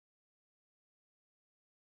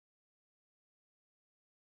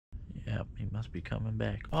Yep, he must be coming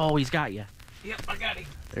back. Oh, he's got you. Yep, I got him.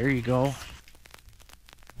 There you go.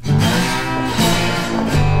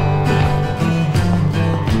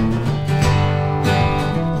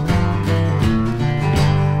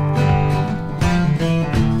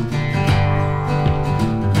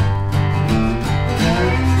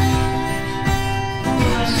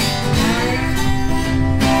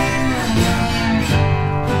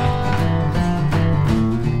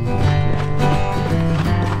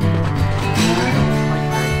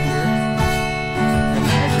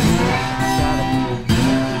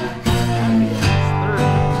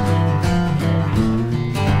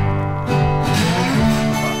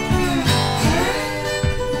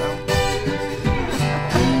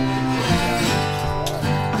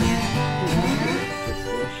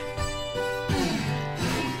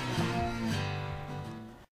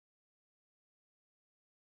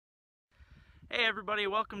 Hey everybody,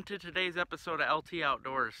 welcome to today's episode of LT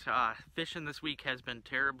Outdoors. Fishing this week has been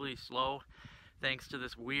terribly slow thanks to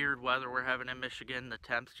this weird weather we're having in Michigan. The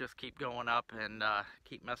temps just keep going up and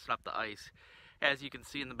keep messing up the ice. As you can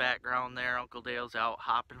see in the background there, Uncle Dale's out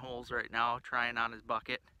hopping holes right now, trying on his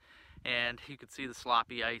bucket. And you can see the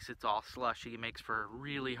sloppy ice, it's all slushy, makes for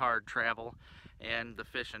really hard travel, and the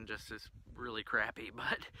fishing just is really crappy.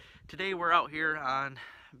 But today we're out here on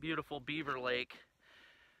beautiful Beaver Lake.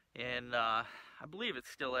 And I believe it's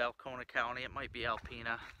still Alcona County. It might be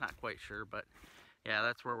Alpena, not quite sure, but yeah,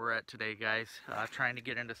 that's where we're at today, guys. Trying to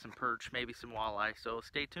get into some perch, maybe some walleye. So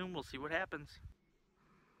stay tuned, we'll see what happens.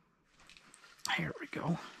 Here we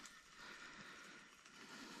go.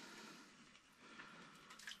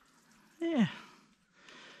 Yeah,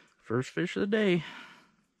 first fish of the day.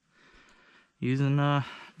 Using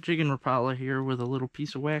jigging Rapala here with a little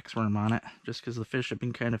piece of waxworm on it, just because the fish have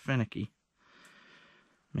been kind of finicky.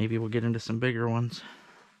 Maybe we'll get into some bigger ones.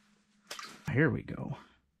 Here we go.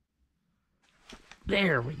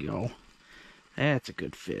 There we go. That's a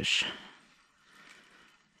good fish.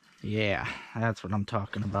 Yeah, that's what I'm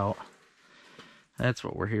talking about. That's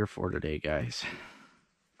what we're here for today, guys.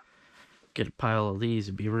 Get a pile of these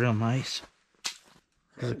would be real nice.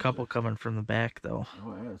 There's a couple coming from the back, though.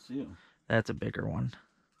 Oh, yeah, I see him. That's a bigger one.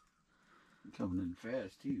 He's coming in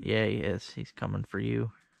fast, too. Yeah, he is. He's coming for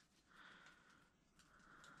you.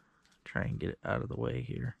 Try and get it out of the way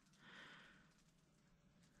here.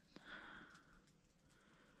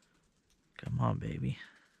 Come on, baby.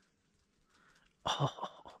 Oh,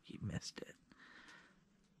 you missed it.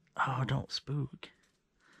 Oh, don't spook.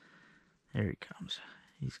 There he comes.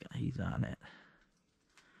 He's on it.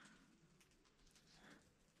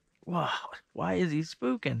 Wow, why is he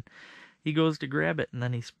spooking? He goes to grab it and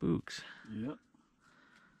then he spooks. Yep.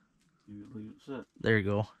 Leave it set. There you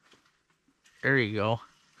go. There you go.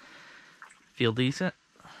 Feel decent?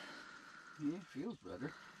 Yeah, feels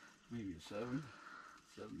better. Maybe a 7,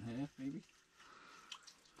 7.5, maybe.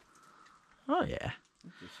 Oh yeah.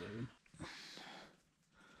 That's a 7.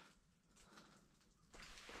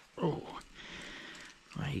 Oh,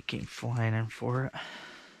 well, he came flying in for it.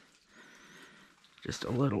 Just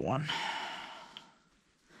a little one.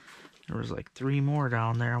 There was like 3 more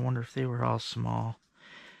down there. I wonder if they were all small.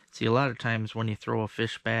 See, a lot of times when you throw a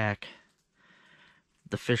fish back,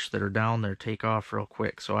 the fish that are down there take off real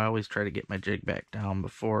quick, so I always try to get my jig back down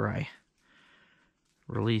before I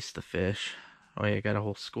release the fish. Oh yeah, I got a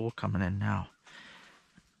whole school coming in now.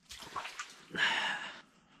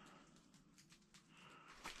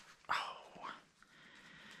 Oh.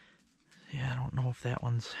 Yeah, I don't know if that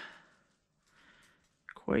one's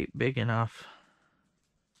quite big enough.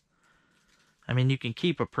 I mean, you can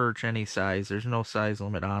keep a perch any size. There's no size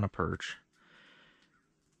limit on a perch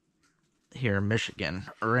here in Michigan,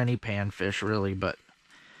 or any panfish really, but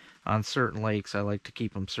on certain lakes I like to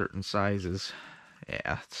keep them certain sizes.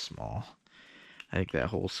 Yeah, it's small. I think that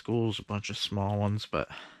whole school's a bunch of small ones, but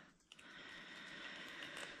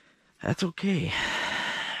that's okay.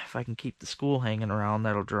 If I can keep the school hanging around,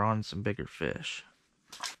 that'll draw in some bigger fish.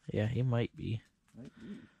 Yeah, he might be.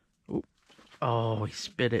 Ooh. Oh, he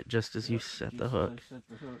spit it just as you set the hook. Set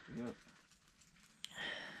the hook, yep.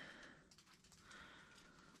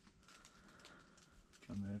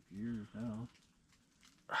 Coming after yours now.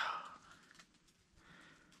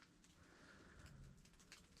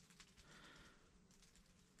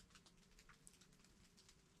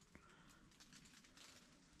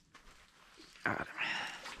 Got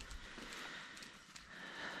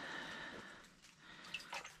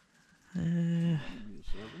him.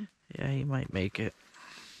 Yeah, he might make it.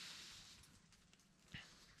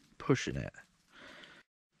 Pushing it.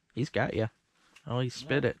 He's got you. Oh, he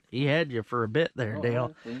spit it. He had you for a bit there,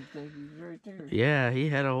 Dale. I think he's right there. Yeah, he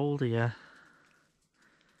had a hold of you.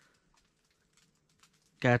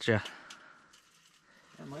 Gotcha.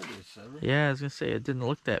 That might be a 7. Yeah, I was gonna say it didn't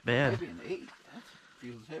look that bad. Maybe an 8. That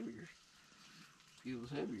feels heavier. Feels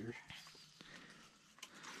heavier.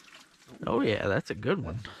 Oh yeah, that's a good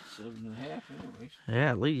one. That's a 7.5 anyways.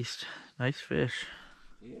 Yeah, at least. Nice fish.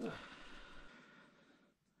 Yeah.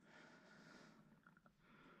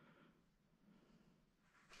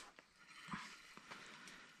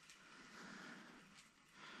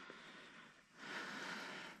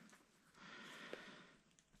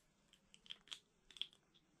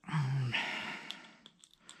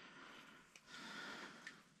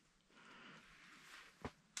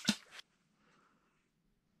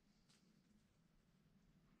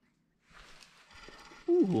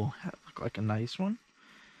 Ooh, that looked like a nice one.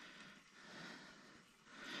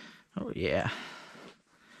 Oh yeah.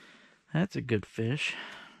 That's a good fish.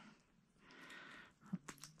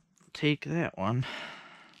 Take that one.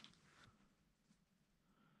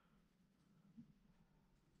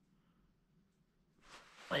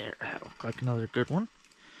 There, that looked like another good one.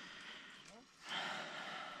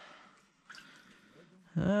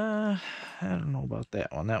 I don't know about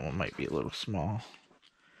that one. That one might be a little small.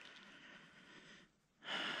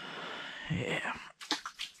 Yeah.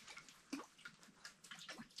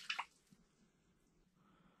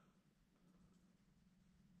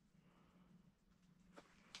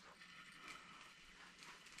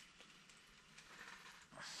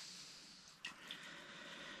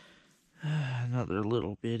 Another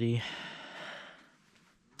little bitty.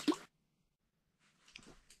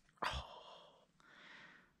 Oh.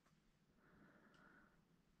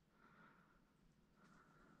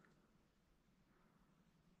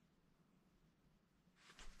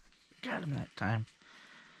 Got him that time.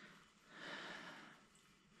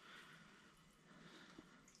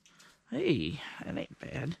 Hey, that ain't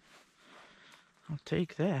bad. I'll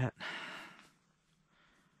take that.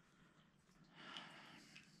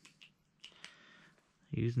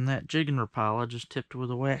 Using that jigging Rapala, just tipped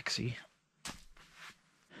with a waxy.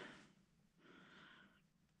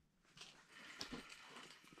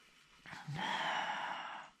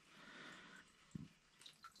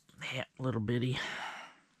 Yeah, little bitty.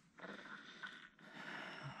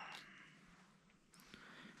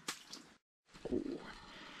 Oh,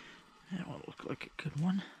 that one looked like a good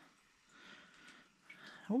one.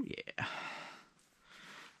 Oh yeah.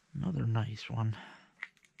 Another nice one.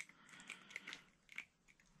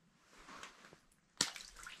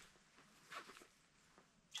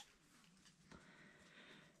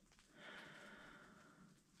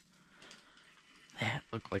 That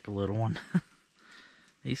looked like a little one.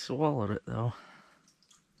 He swallowed it though.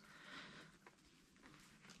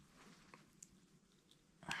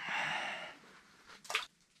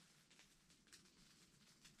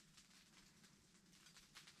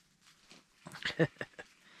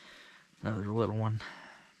 Another little one.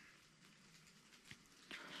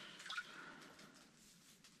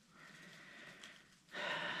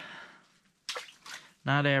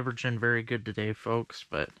 Not averaging very good today, folks,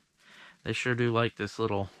 but they sure do like this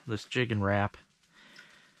jigging wrap.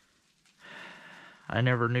 I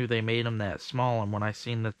never knew they made them that small, and when I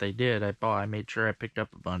seen that they did, I made sure I picked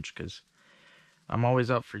up a bunch, because I'm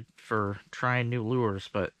always up for trying new lures,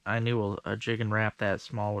 but I knew a jigging wrap that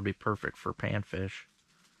small would be perfect for panfish.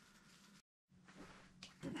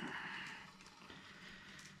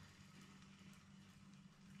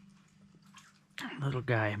 Little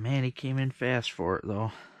guy, man, he came in fast for it,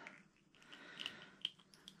 though.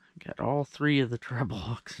 Got all 3 of the treble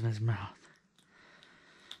hooks in his mouth.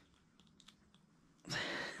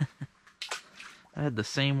 I had the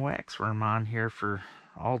same wax worm on here for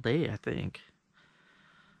all day, I think.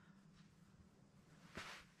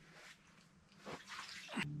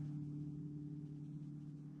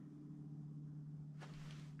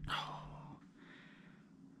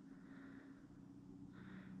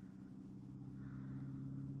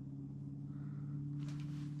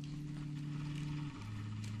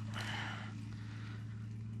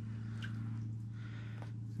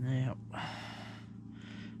 Yep.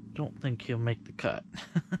 Don't think he'll make the cut.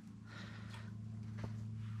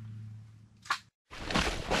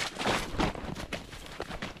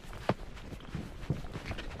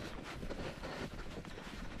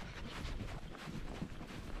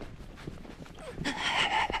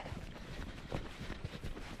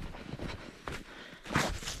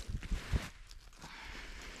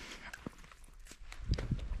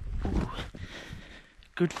 Ooh,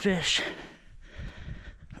 good fish.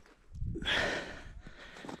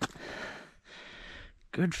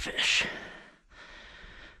 Good fish.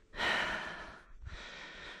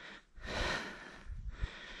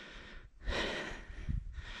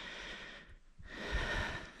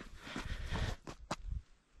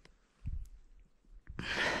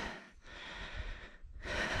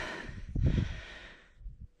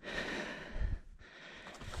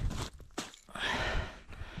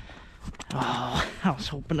 Oh, I was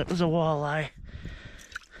hoping it was a walleye.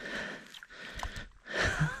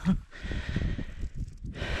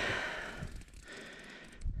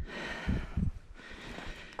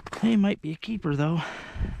 He might be a keeper though.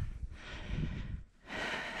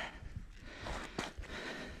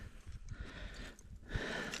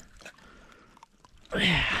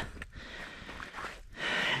 Yeah.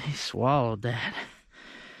 He swallowed that.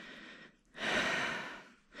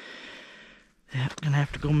 Yeah, gonna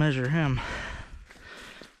have to go measure him.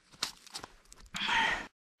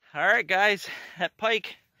 Alright guys, that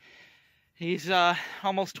pike, he's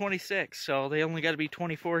almost 26, so they only got to be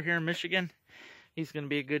 24 here in Michigan. He's gonna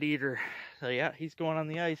be a good eater. So yeah, he's going on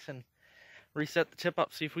the ice and reset the tip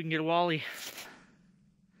up, see if we can get a wally.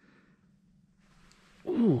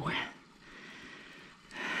 Ooh.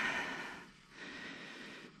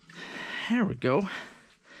 There we go.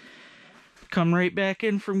 Come right back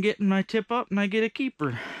in from getting my tip up and I get a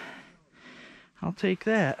keeper. I'll take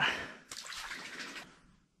that.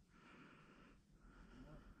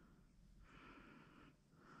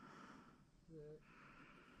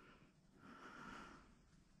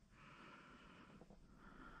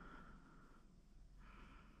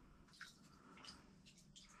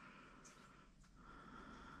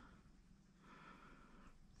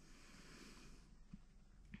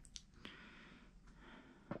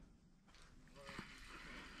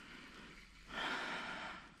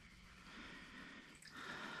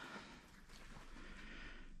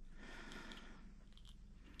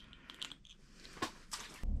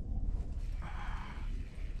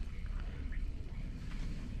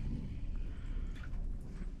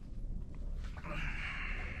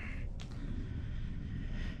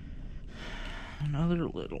 Another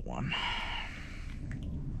little one.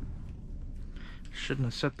 Shouldn't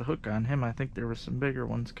have set the hook on him. I think there were some bigger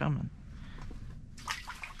ones coming.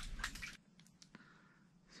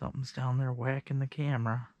 Something's down there whacking the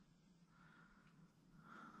camera.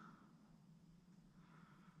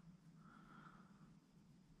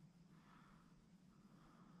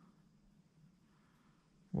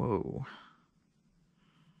 Whoa.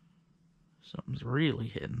 Something's really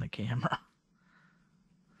hitting the camera.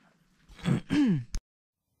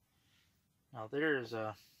 Now there's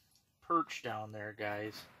a perch down there,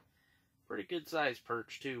 guys. Pretty good sized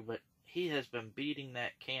perch too, but he has been beating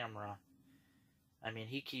that camera. I mean,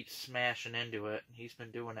 he keeps smashing into it. He's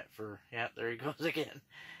been doing it for, yeah, there he goes again.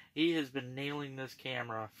 He has been nailing this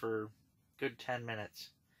camera for a good 10 minutes.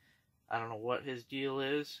 I don't know what his deal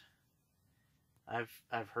is.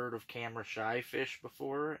 I've heard of camera shy fish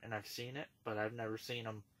before, and I've seen it, but I've never seen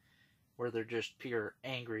them where they're just pure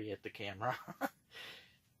angry at the camera.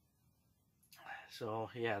 So,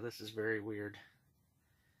 yeah, this is very weird.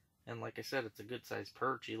 And like I said, it's a good sized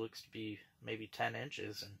perch. He looks to be maybe 10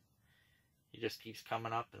 inches, and he just keeps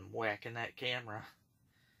coming up and whacking that camera.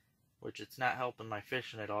 Which it's not helping my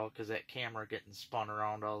fishing at all, because that camera getting spun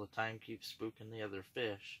around all the time keeps spooking the other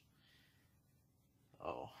fish.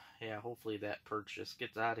 Oh, yeah, hopefully that perch just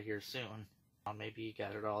gets out of here soon. Maybe he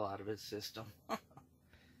got it all out of his system.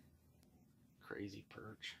 Crazy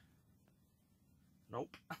perch.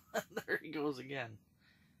 Nope. There he goes again.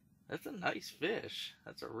 That's a nice fish.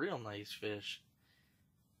 That's a real nice fish.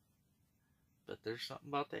 But there's something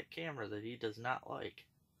about that camera that he does not like.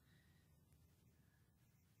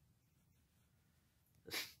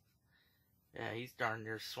 Yeah, he's darn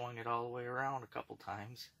near swung it all the way around a couple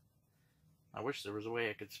times. I wish there was a way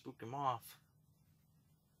I could spook him off.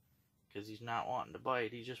 Because he's not wanting to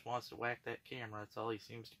bite. He just wants to whack that camera. That's all he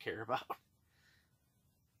seems to care about.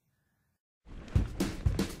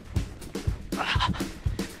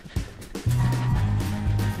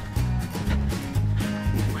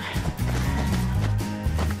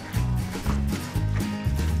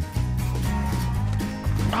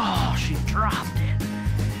 Oh, she dropped it.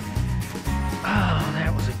 Oh,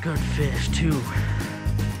 that was a good fish, too.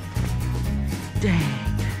 Dang.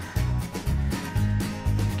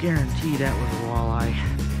 Guarantee that was a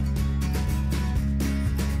walleye.